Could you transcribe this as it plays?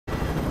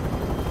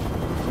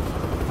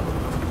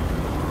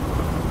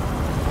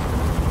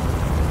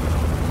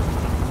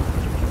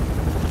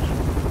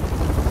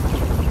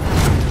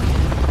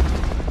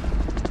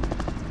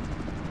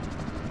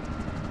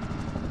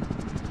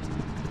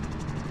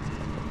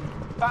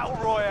Battle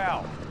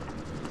Royale.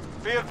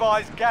 Be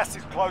advised, gas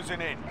is closing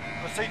in.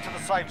 Proceed to the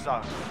safe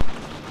zone.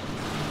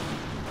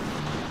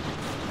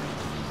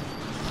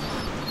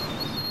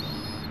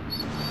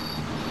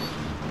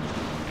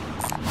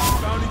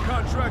 Bounty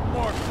contract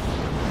marked.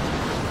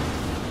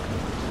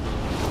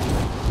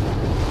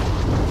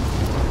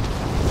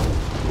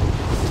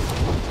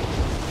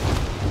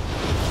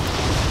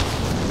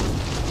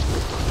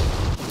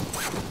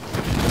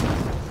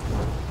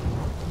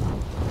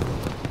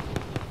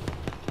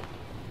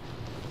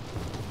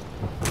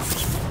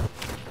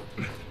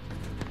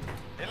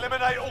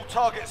 Eliminate all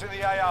targets in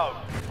the AO.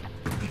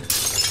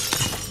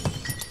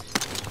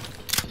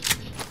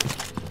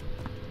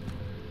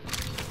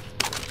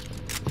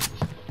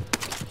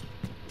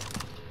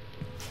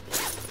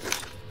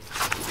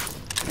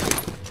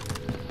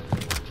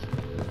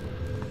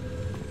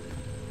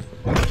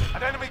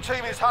 An enemy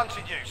team is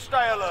hunting you.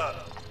 Stay alert.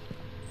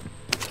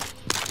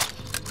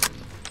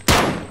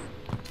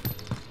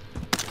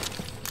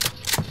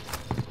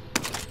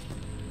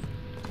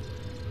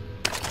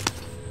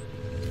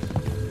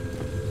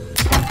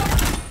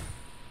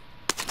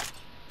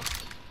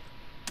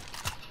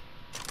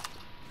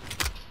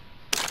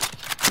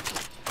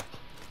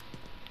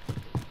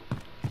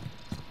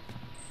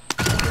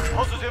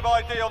 Positive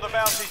ID on the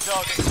bounty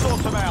target.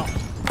 Sort them out.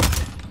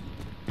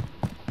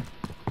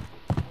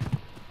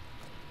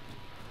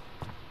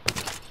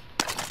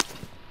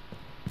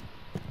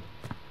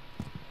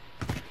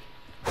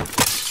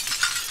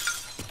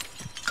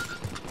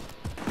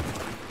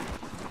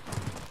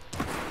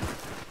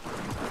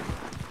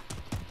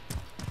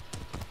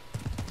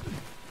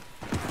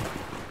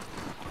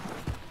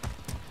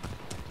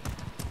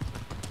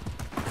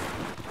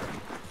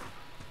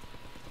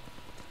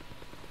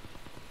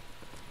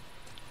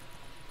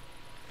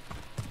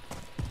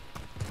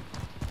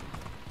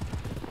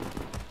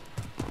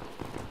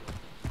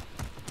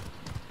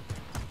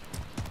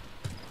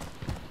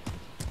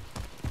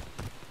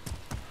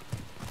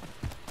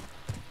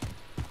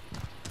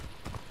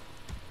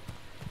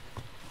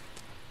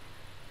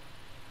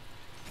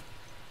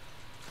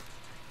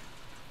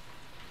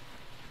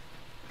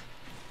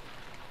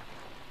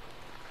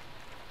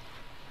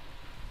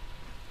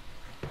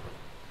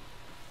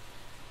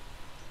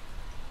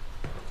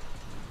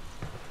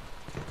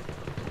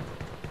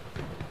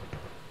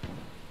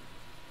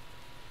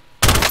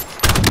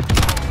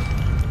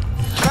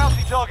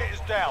 Target is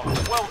down.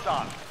 Well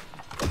done.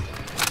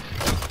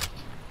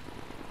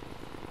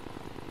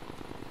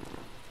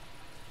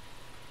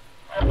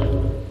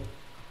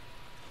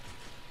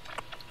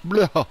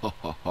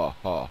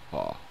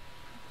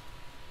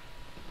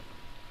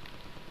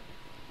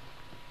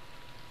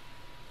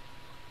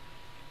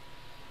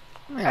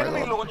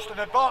 Enemy launched an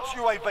advanced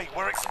UAV.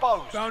 We're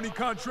exposed. Bounty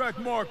contract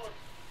marked.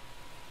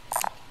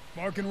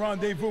 Marking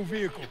rendezvous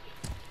vehicle.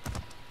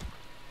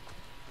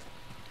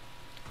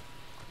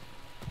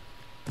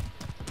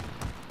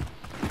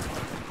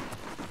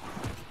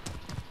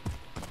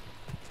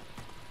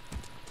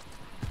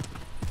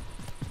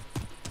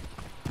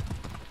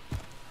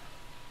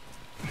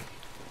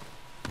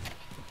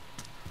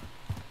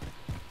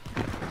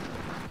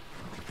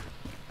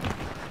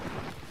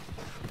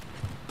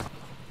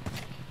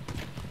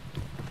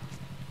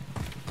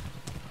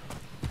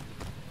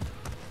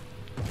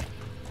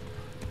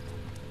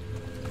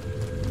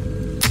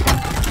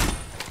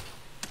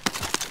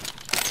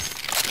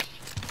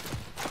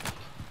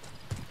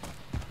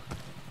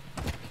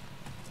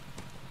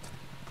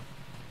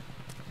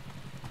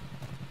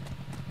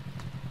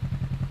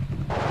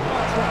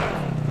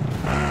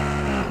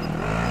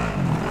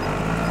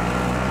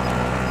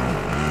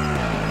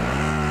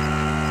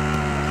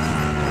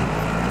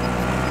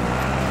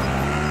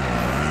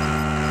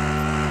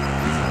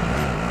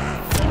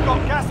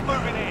 Gas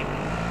moving in.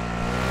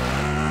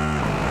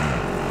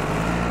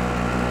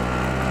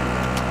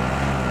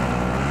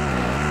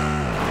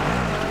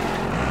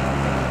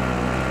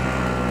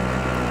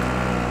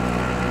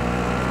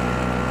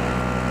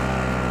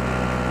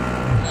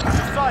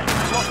 Safe,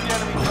 we've lost the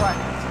enemy track.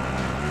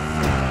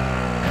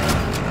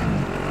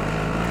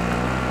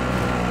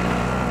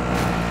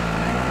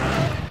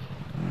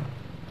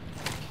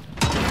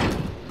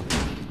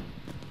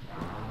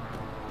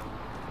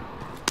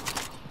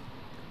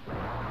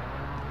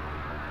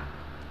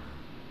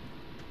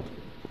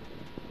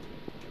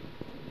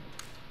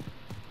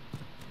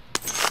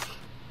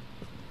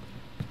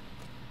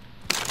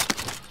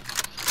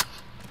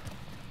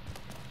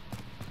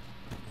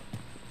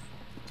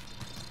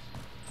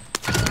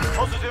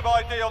 Positive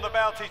ID on the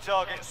bounty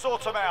target.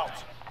 Sort them out.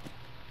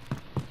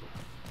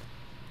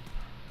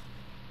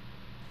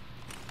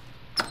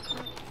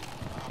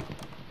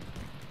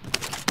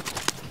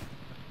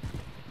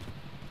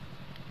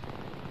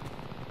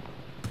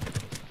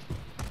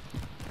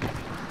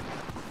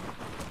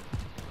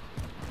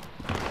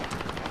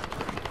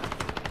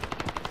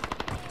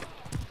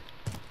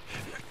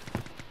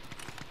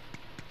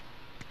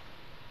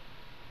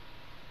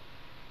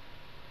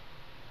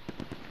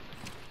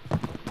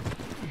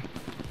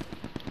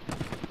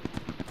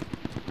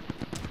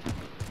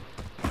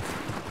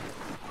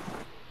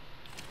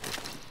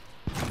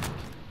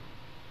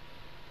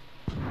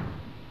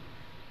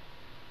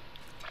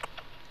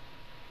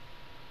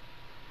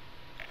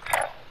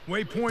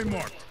 Waypoint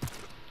marked.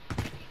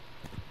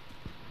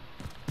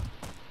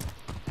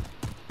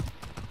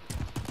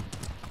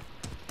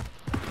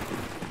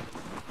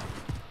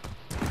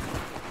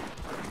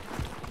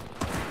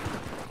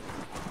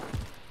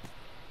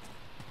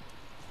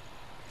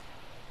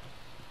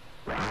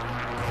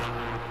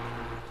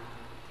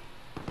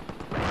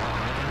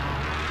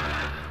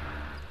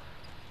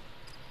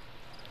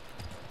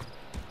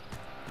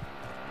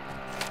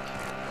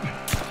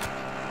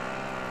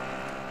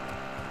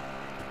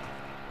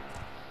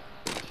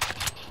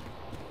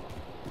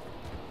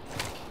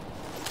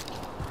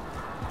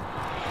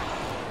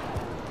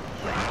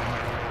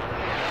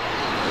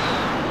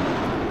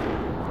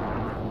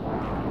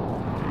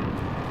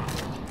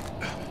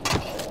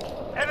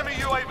 Enemy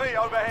UAV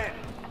overhead.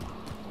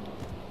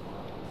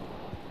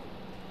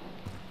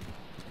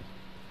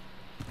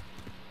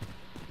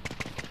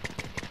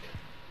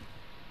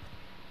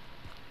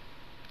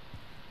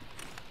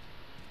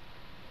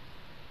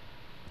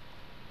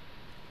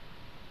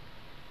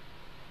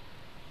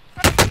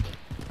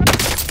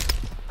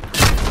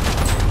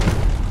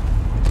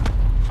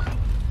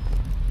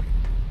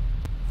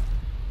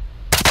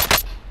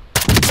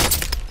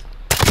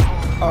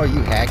 Oh,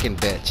 you hacking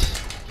bitch.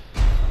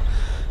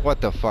 What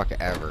the fuck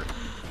ever.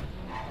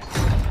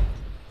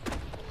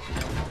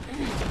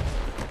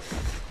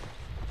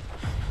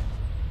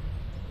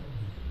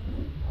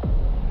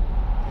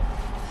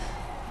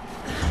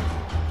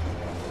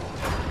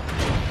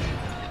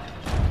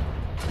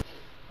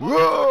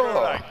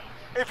 Whoa!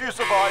 If you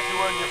survive, you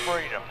earn your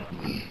freedom.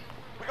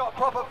 We got a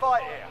proper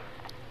fight here.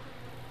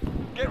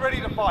 Get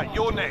ready to fight.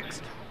 You're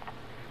next.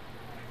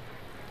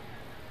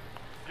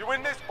 You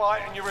win this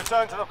fight and you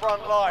return to the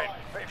front line.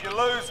 But if you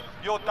lose,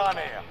 you're done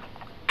here.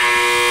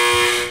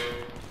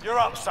 You're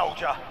up,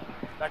 soldier.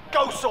 Now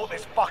go sort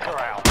this fucker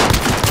out.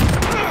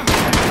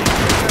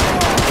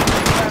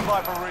 Stand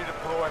by for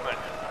redeployment.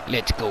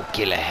 Let's go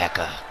kill a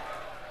hacker.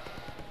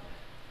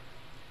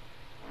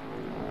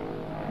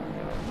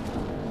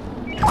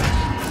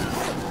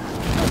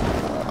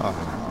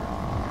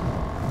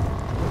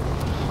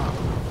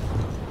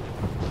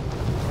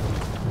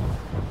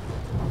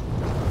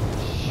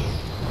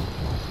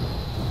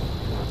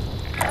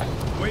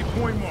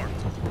 Waypoint marked.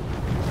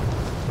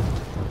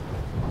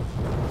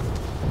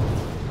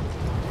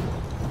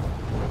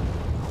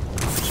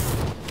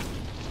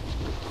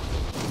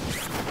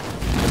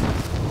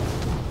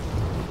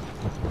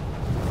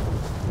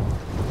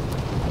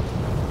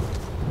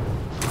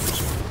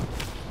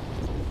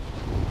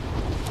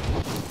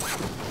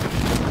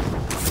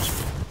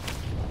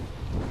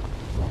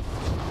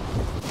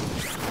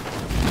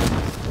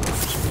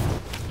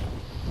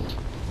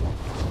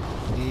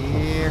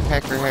 Here,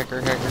 hacker.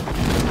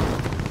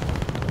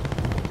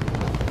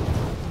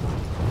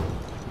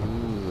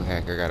 Ooh,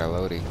 hacker got a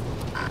loadie.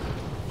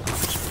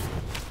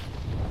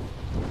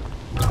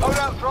 Hold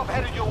out, drop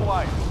headed your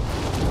way.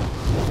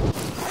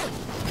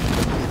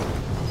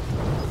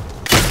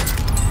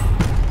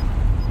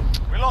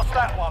 We lost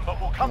that one, but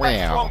we'll come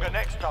back stronger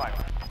next time.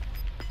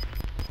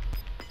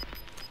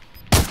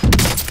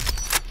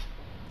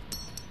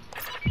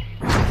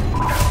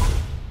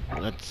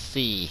 Let's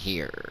see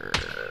here.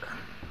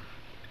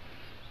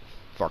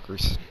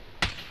 Fuckers.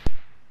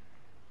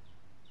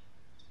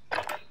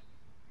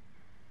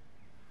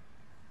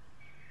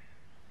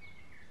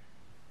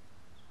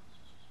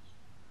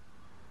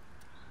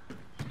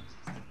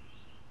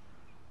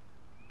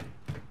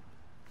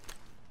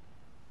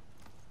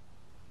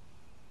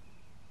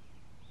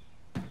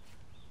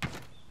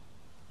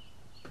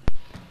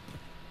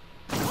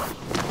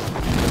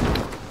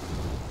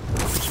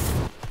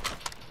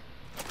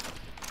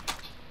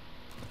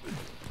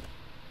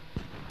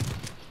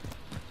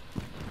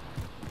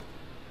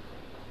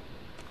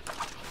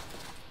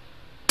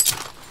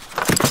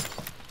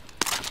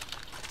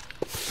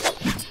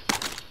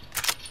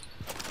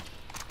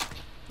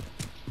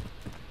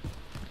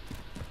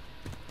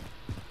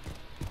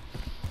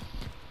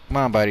 Come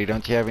on, buddy,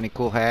 don't you have any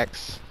cool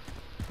hacks?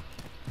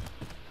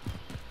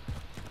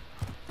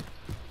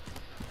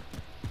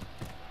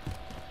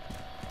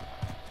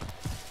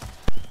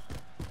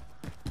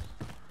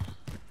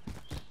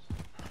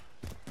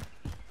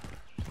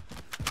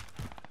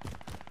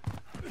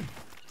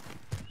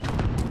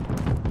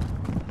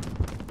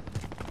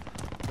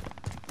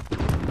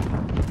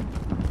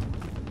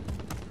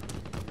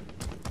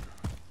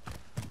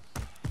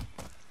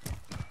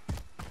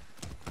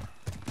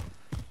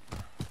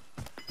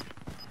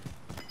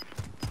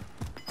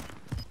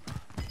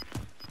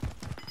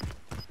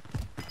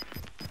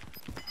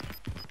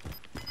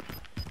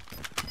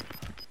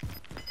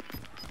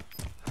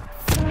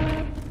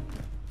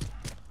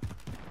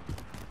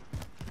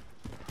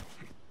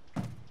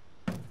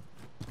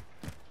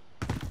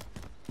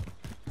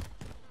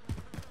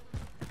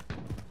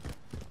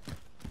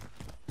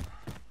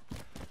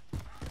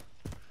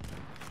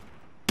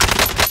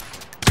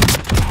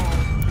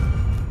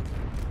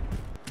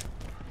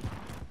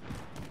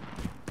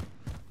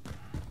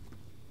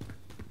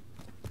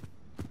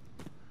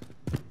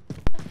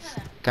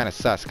 Kinda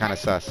sus. Come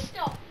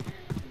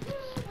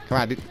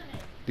on,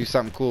 do Do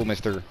something cool,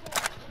 Mr.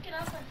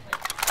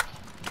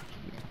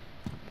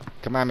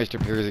 Come on, Mr.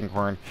 Piercing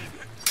Corn.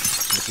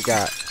 What you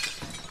got?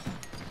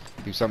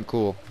 Do something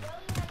cool.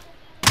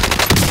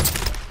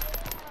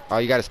 Oh,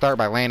 you gotta start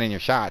by landing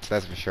your shots,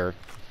 that's for sure.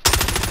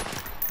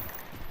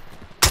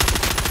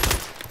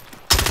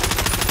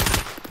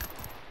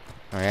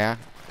 Oh yeah?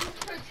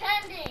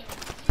 Pretending.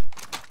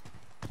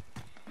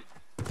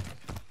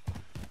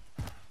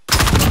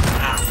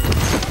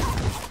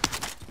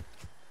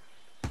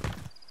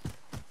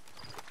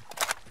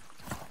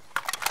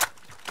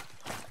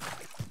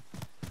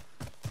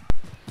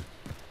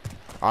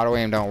 Auto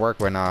aim don't work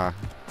when you're down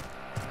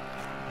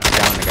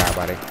the guy,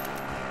 buddy.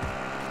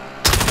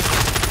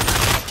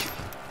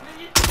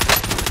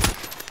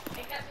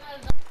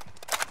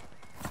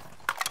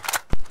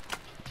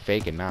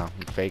 Faking now.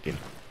 I'm faking.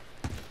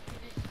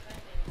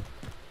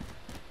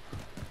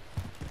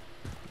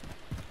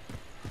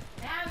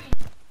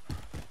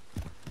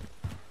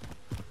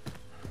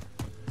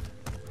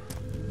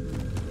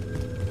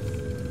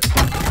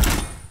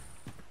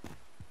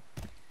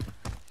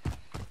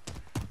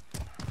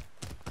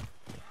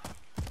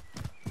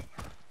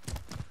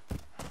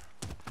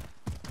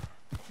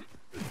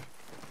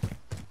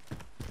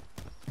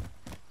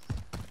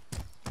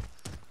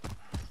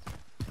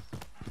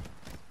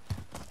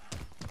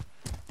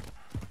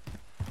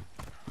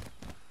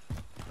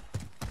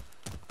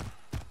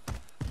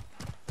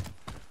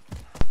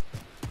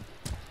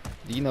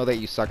 Do you know that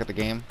you suck at the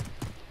game?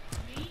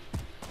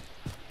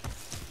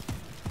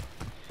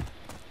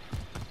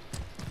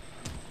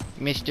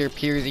 Mr.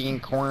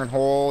 Piercing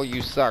Cornhole,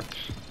 you suck.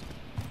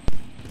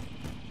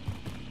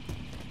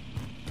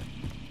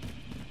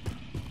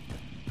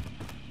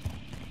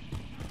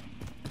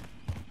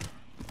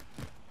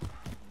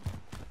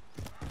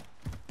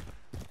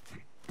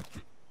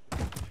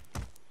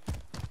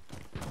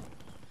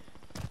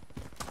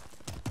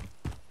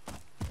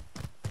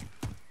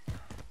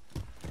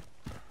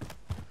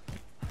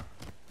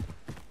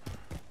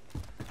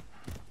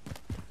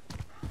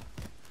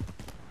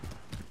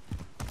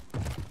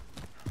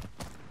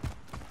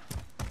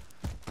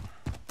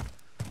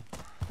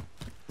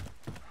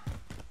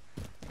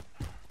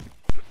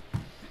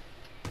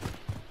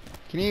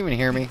 Can you even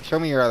hear me? Show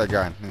me your other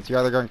gun. Is your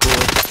other gun cool?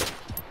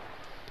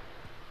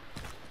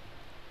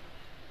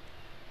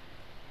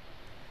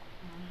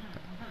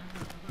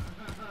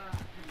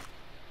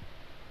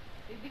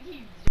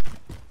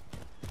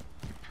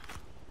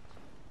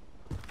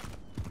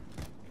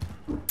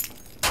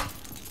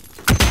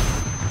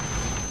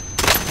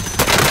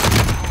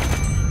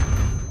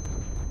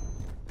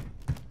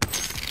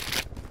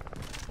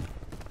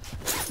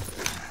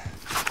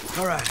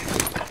 All right.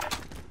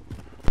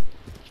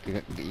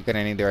 You're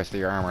gonna need the rest of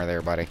your armor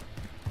there, buddy.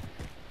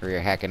 Or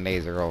your hacking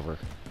days are over.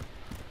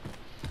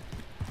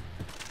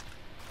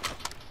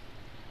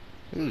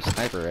 Ooh,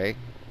 sniper, eh?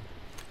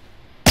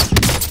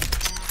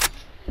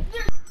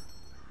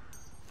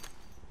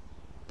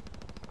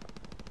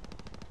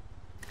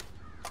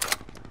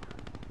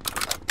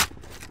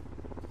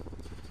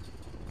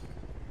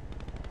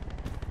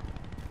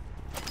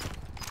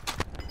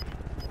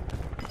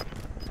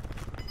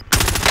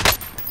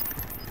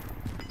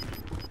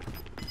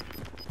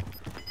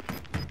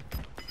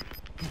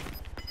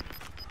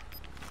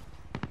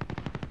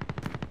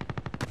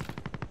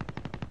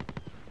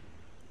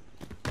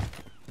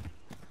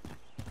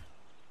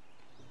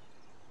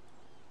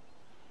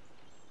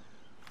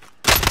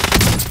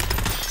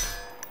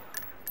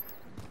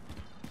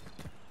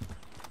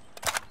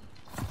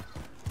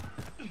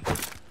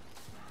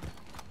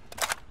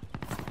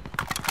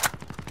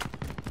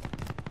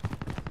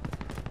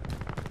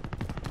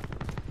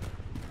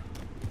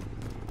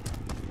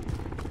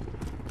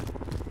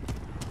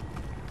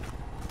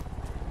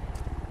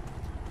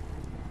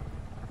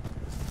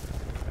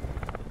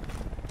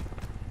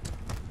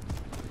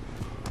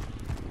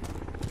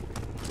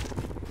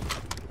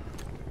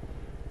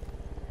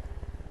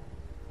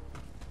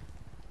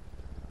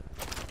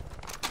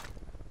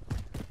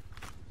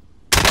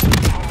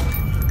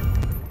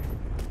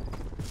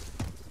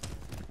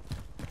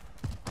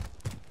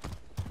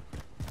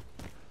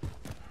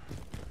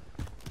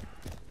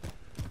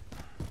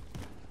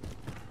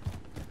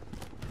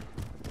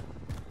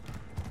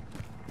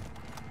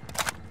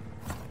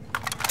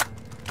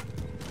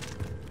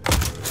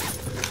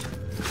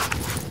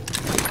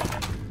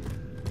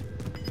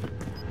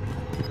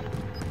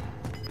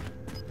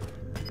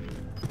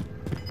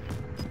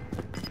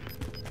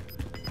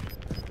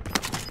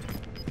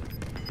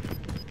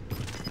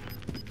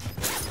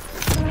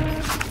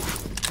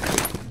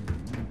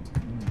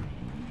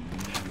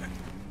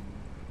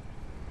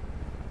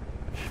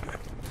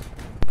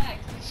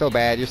 So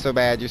bad, you're so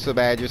bad, you're so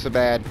bad, you're so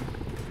bad.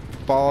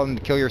 Fall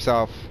and kill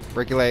yourself.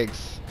 Break your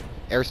legs.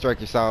 Airstrike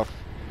yourself.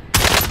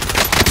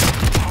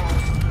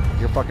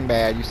 You're fucking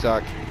bad, you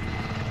suck.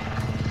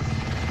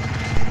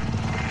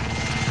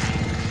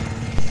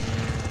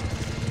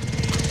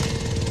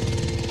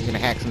 You gonna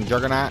hack some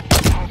Juggernaut?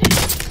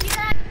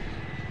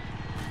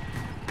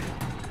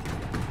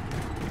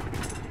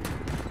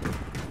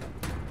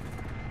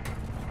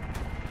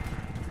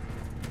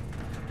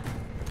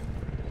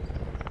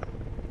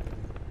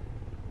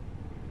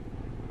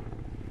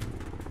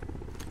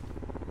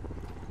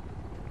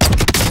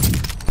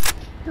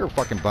 You're a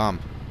fucking bum.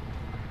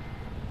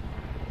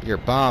 You're a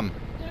bum.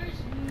 There's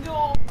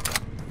no.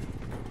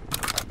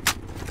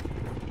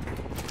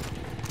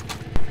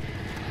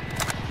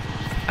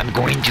 I'm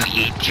going to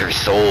eat your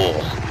soul.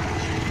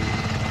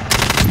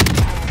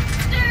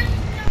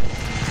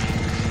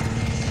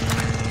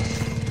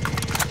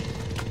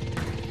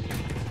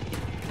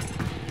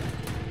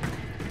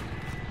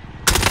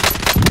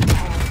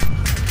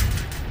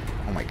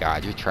 Oh my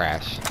god, you're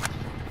trash.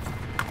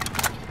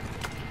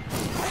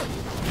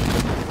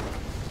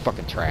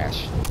 Fucking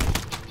trash.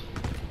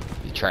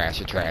 You're trash,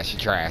 you're trash,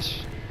 you're trash.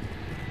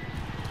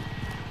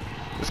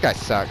 This guy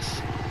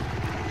sucks.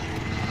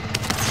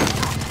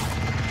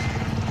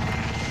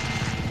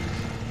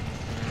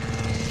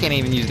 Can't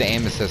even use the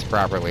aim assist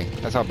properly.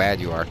 That's how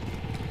bad you are.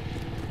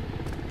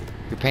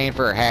 You're paying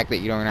for a hack that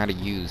you don't know how to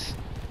use.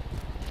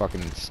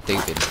 Fucking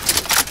stupid.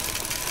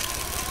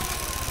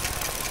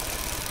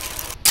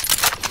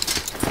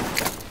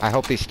 I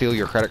hope they steal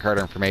your credit card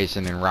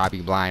information and rob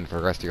you blind for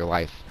the rest of your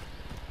life.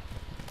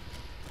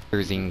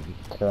 Losing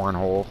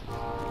cornhole.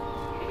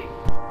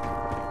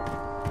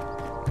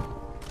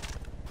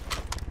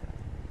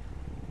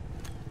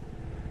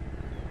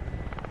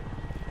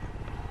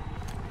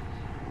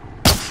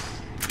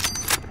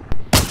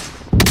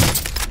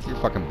 You're a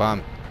fucking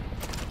bum.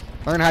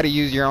 Learn how to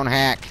use your own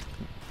hack.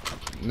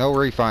 No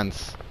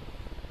refunds.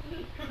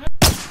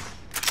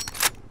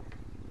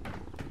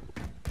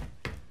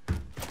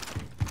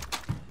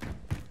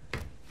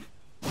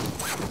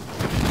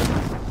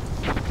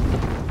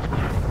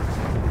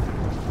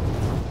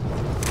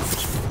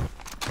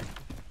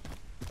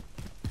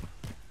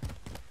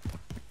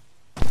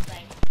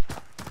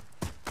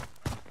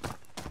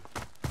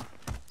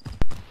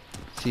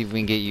 See if we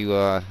can get you,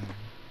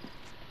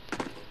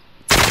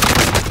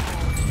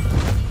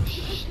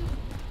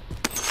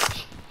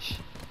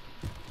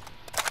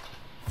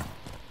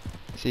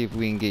 see if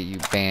we can get you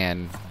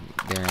banned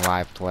during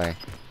live play.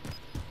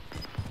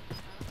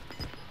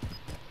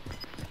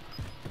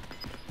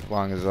 As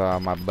long as,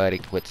 my buddy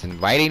quits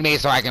inviting me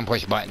so I can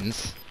push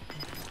buttons.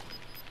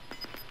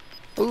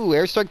 Ooh,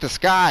 airstrike the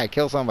sky.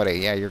 Kill somebody.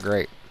 Yeah, you're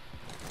great.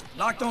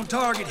 Locked on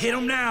target. Hit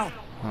him now.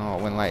 Oh,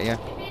 it wouldn't let you.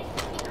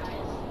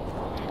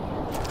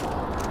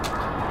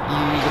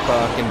 Use a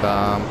fucking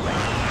bomb.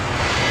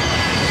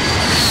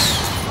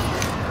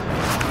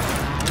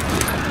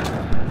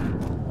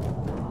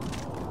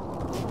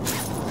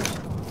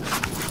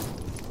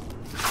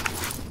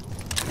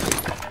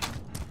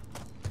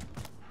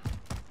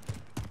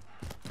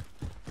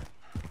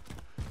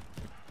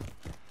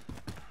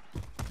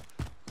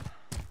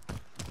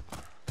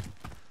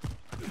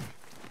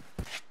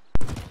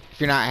 If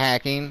you're not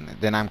hacking,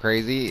 then I'm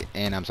crazy,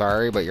 and I'm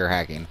sorry, but you're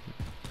hacking.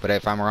 But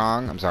if I'm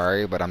wrong, I'm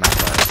sorry, but I'm not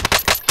sorry.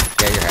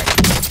 Yeah, you're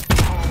hacking.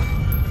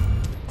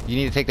 You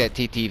need to take that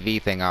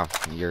TTV thing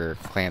off your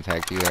clan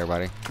tag too there,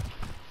 buddy.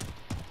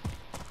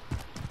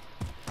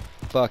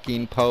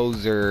 Fucking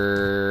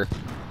poser.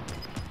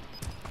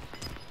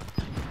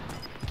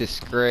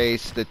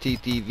 Disgrace the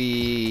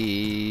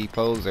TTV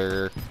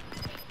poser.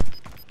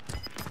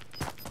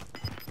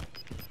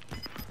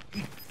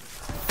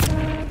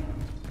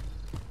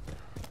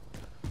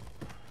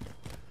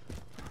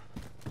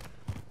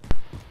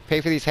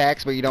 Pay for these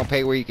hacks, but you don't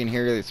pay where you can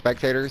hear the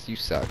spectators? You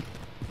suck.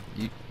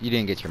 You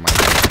didn't get your money.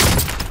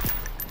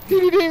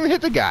 Dude, you didn't even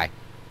hit the guy.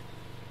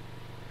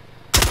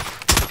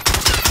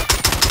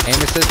 Aim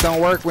assist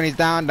don't work when he's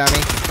down, dummy.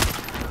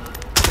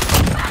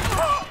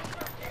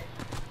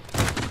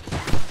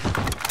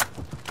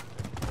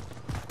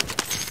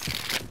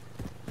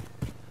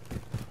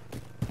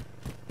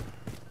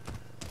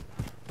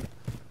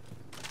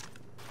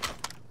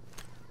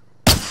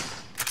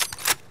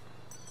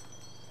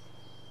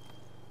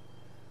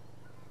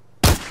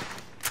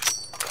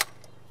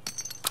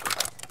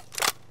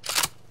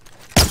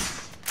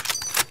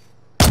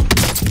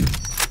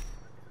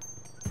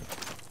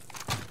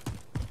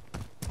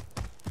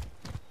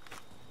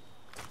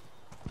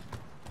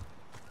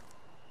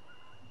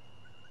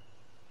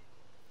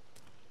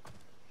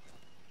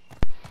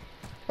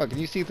 What, can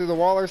you see through the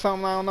wall or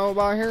something I don't know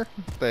about here?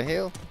 What the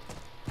hell?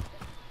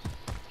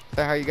 Is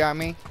that how you got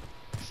me?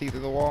 See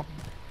through the wall?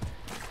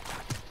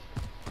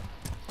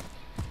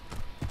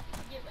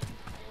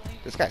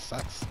 This guy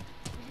sucks.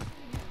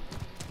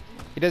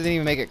 He doesn't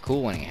even make it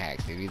cool when he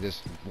hacks, dude. He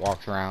just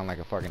walks around like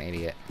a fucking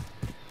idiot.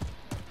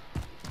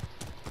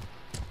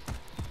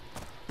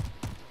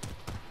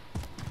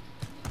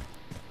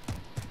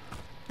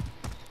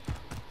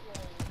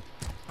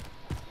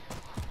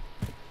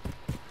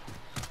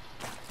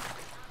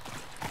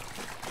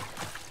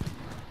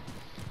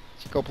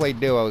 Go play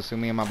duos so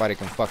me and my buddy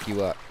can fuck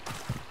you up.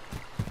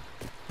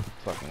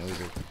 Fucking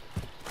loser.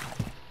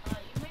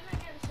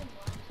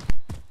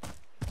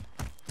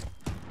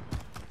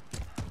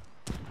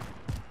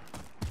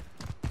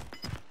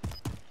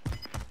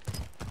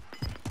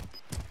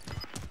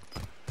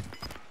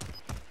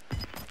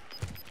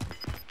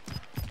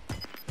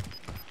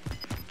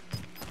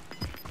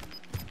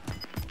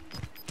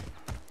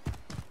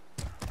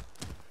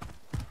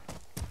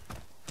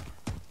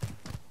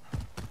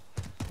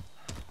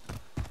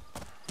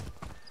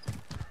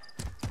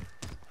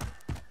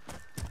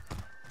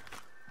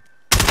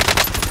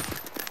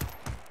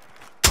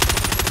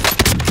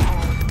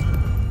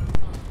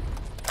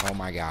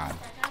 my god.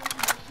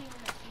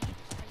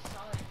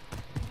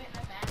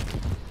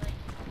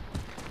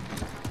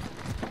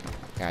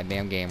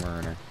 Goddamn game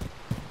ruiner.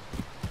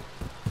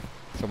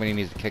 Somebody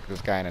needs to kick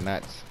this guy in the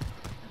nuts.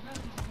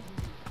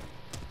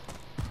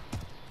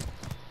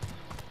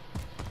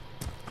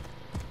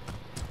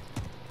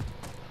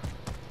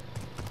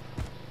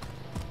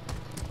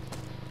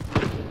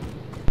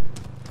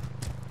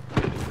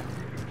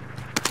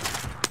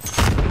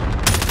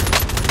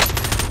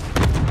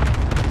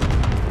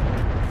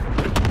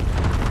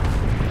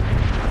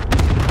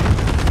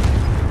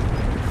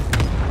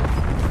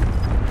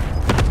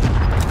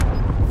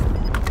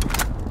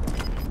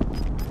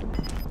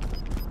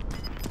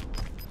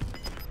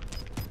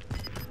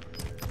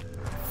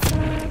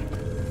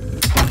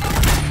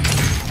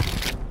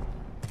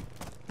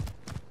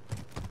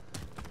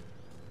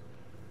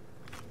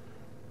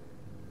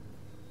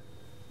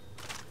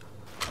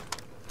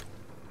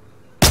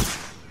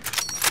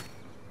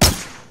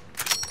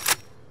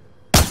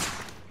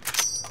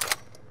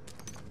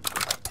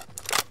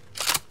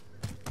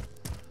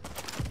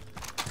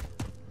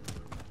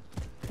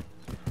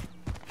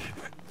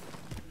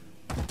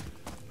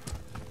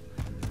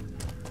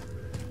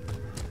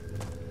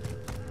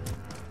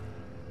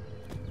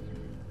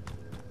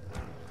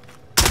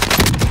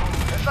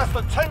 Less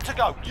than 10 to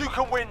go. You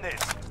can win this.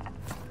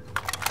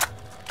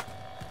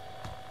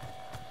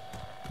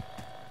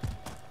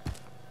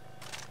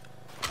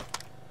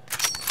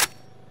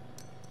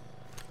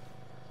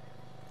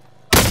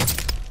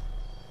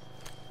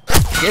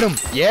 Get him!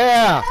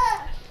 Yeah!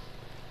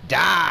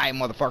 Die,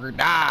 motherfucker,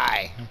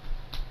 die!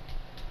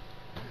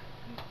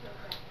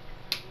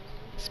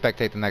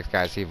 Spectate the next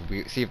guy. See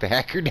if the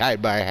hacker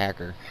died by a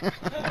hacker.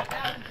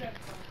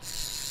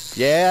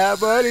 Yeah,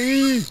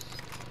 buddy!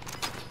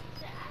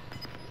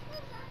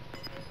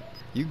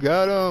 You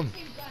got him!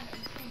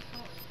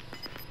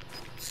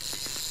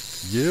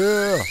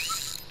 Yeah!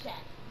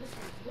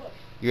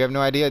 You have no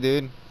idea,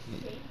 dude.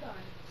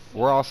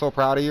 We're all so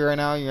proud of you right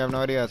now. You have no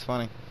idea. It's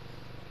funny.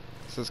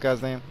 What's this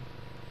guy's name?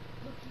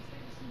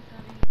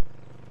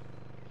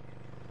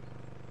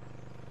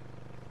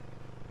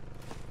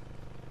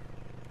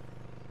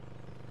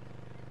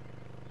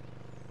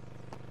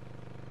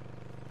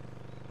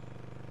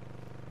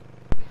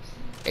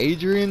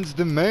 Adrian's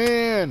the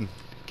man!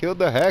 Killed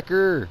the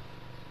hacker!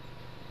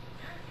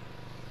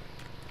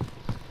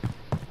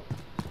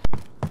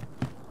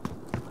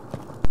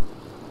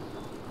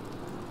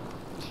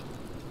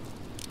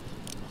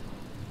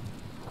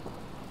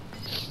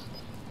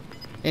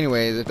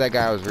 Anyways, if that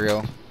guy was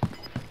real,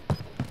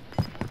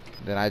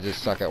 then I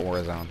just suck at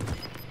Warzone.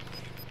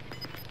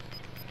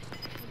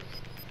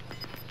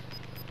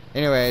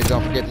 Anyways,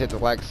 don't forget to hit the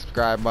like,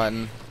 subscribe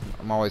button.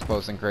 I'm always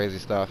posting crazy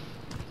stuff.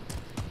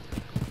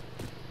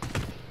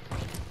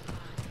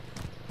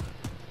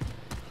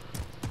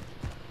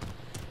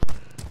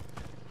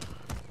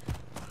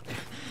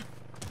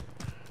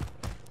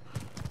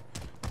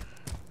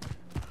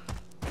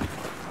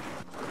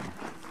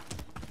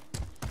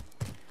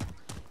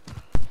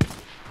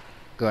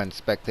 Go ahead and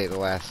spectate the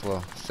last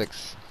little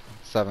 6,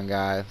 7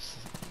 guys.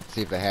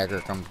 See if the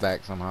hacker comes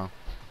back somehow.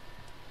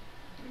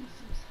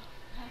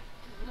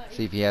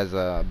 See if he has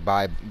a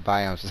buy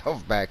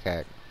himself back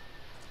hack.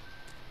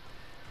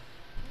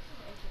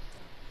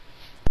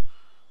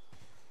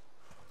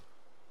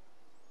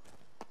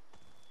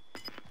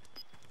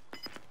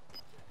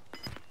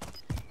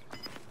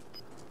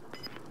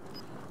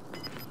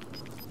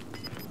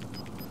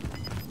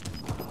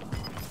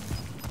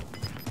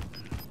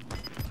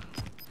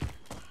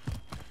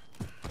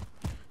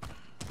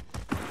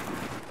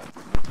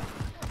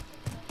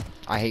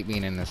 I hate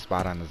being in this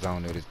spot on the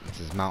zone, dude.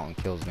 This mountain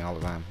kills me all the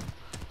time.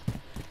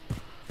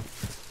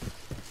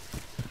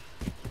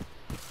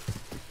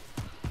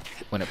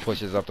 When it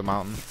pushes up the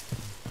mountain,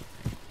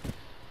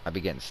 I be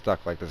getting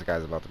stuck like this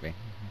guy's about to be.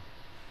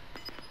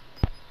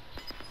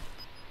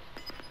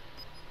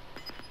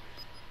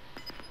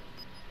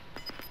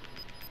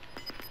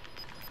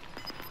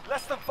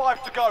 Less than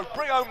 5 to go.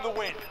 Bring home the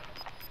win.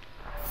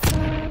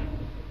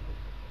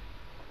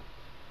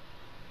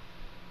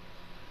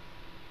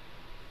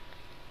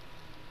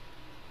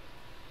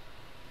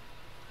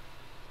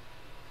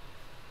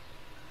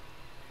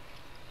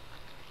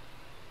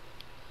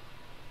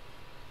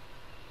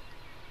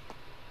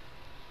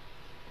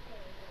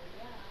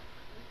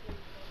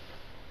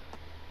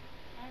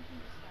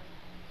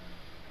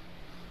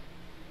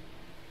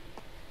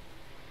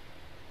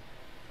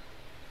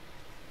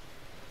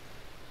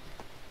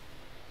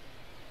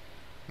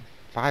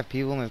 Five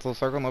people in this little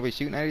circle, nobody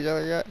shooting at each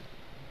other yet?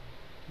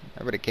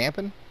 Everybody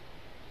camping?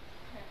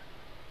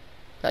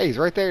 Hey, he's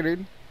right there,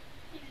 dude.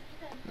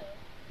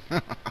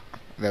 That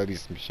would be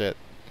some shit.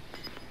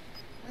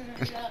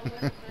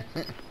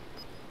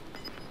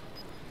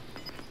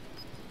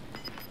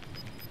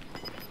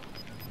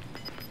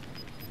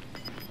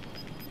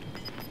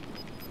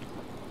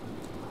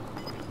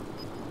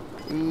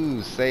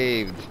 Ooh,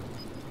 saved.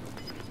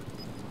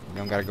 You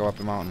don't gotta go up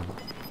the mountain.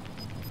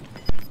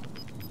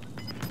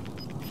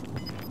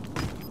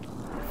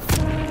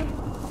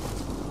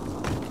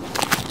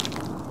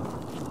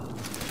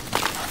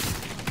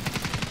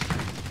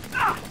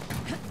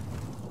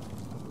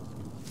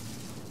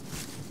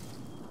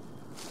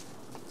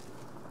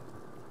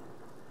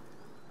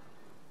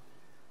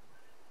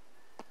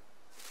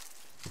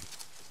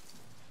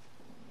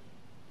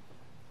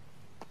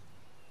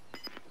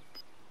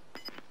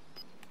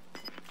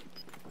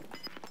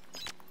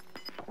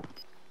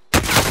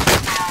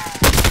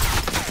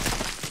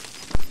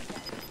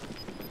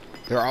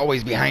 They're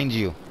always behind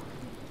you.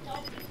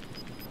 Oh,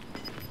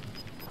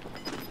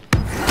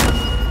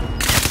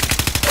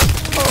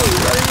 you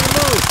gotta even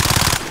move.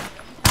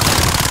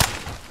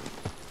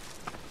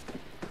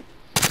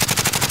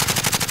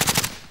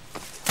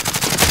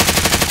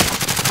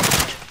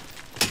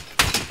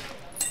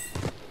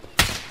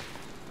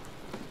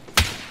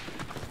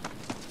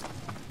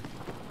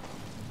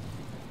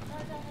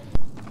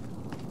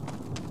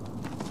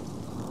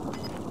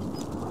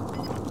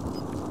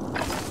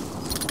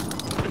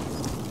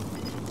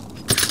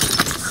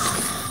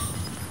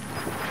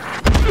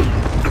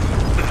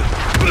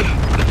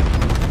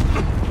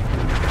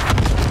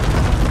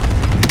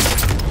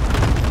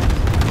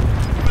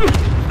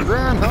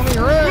 Run, homie,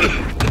 run!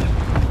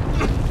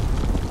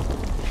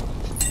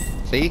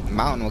 See?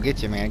 Mountain will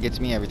get you, man. It gets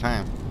me every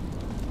time.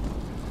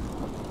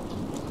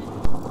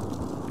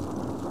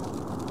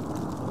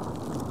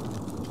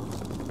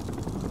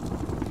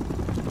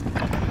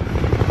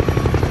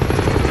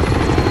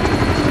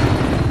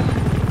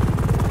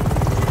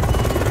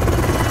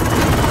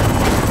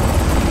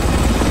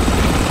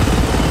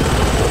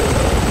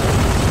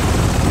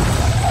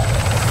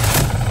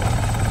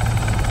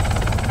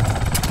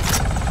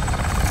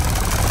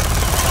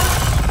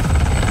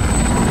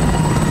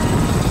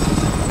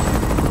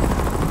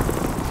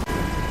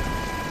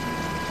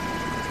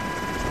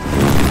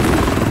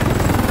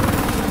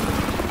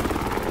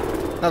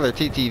 Another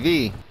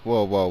TTV.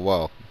 Whoa, whoa,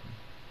 whoa.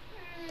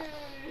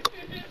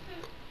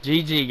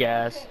 GG,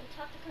 guys.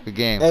 Good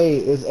game. Hey,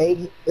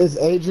 is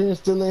Adrian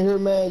still in here,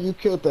 man? You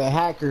killed the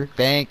hacker.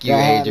 Thank you,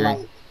 that had, Adrian.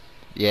 like,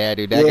 Yeah,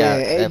 dude, that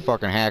yeah, guy, that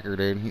fucking hacker,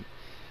 dude.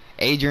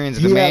 Adrian's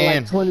the he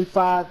had man.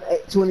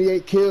 like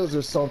 28 kills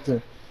or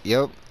something.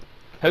 Yep.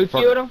 Who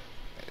killed him?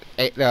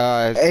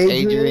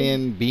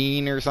 Adrian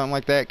Bean or something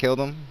like that killed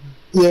him.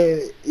 Yeah.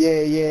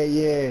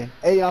 Hey,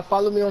 y'all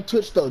follow me on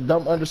Twitch though,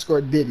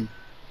 dumb_Diddy.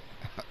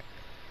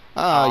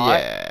 Oh,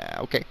 yeah.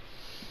 Okay.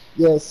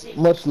 Yes,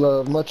 much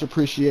love, much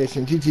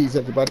appreciation. GG's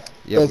everybody.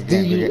 Yep, That's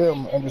again,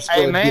 DUM_Diddy.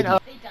 Hey, man.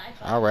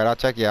 All right, I'll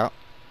check you out.